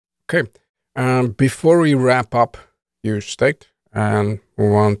Okay, before we wrap up UseState and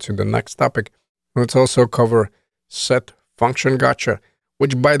move on to the next topic, let's also cover set function gotcha,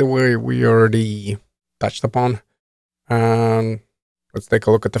 which, by the way, we already touched upon. And let's take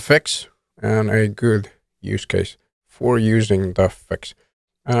a look at the fix and a good use case for using the fix.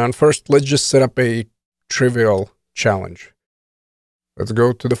 And first, let's just set up a trivial challenge. Let's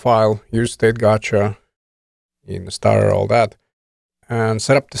go to the file, UseState gotcha, in the star, all that, and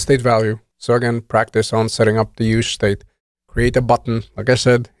set up the state value. So again, practice on setting up the use state. Create a button. Like I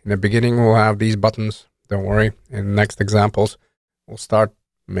said, in the beginning, we'll have these buttons. Don't worry. In the next examples, we'll start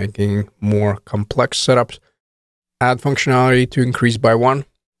making more complex setups. Add functionality to increase by 1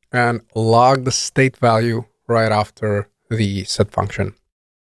 and log the state value right after the set function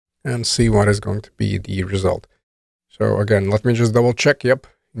and see what is going to be the result. So again, let me just double check. Yep.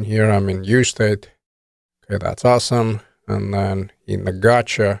 In here, I'm in use state. Okay, that's awesome. And then in the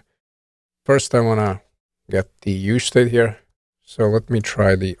gotcha, first I want to get the use state here. So let me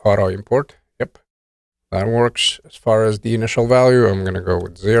try the auto import. Yep, that works. As far as the initial value, I'm going to go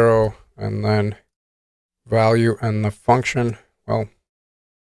with 0, and then value and the function. Well,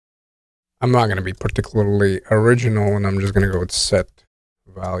 I'm not going to be particularly original, and I'm just going to go with set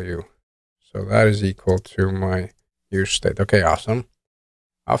value. So that is equal to my use state. Okay, awesome.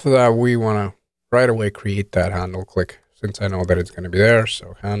 After that, we want to right away create that handle click, since I know that it's going to be there.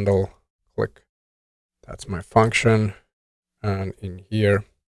 So handle click, that's my function. And in here,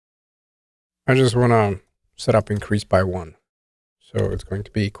 I just want to set up increase by 1. So it's going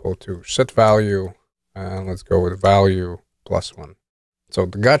to be equal to set value, and let's go with value plus 1. So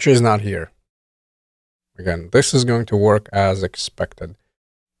the gotcha is not here. Again, this is going to work as expected.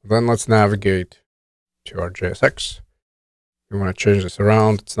 Then let's navigate to our JSX. We want to change this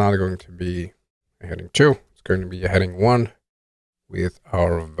around. It's not going to be a heading 2. It's going to be a heading 1 with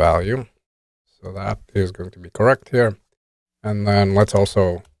our value. So that is going to be correct here. And then let's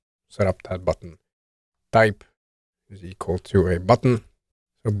also set up that button. Type is equal to a button.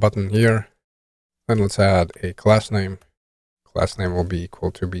 So button here. Then let's add a class name. Class name will be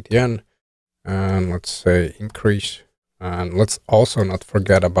equal to btn. And let's say increase. And let's also not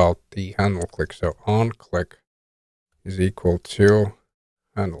forget about the handle click. So on click is equal to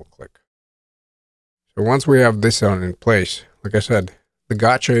handle click. So once we have this on in place, like I said, the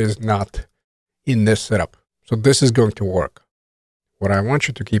gotcha is not in this setup. So this is going to work. What I want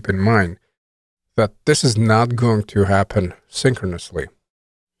you to keep in mind that this is not going to happen synchronously.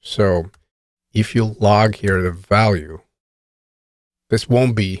 So if you log here the value, this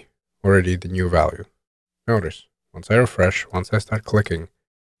won't be already the new value. Notice, once I refresh, once I start clicking,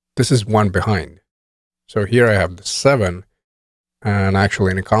 this is 1 behind. So here I have the 7, and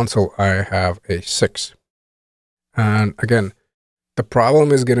actually in the console, I have a 6. And again, the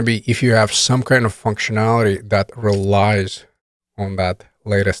problem is going to be if you have some kind of functionality that relies on that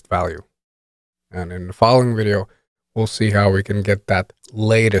latest value. And in the following video, we'll see how we can get that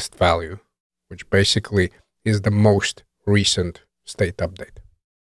latest value, which basically is the most recent state update.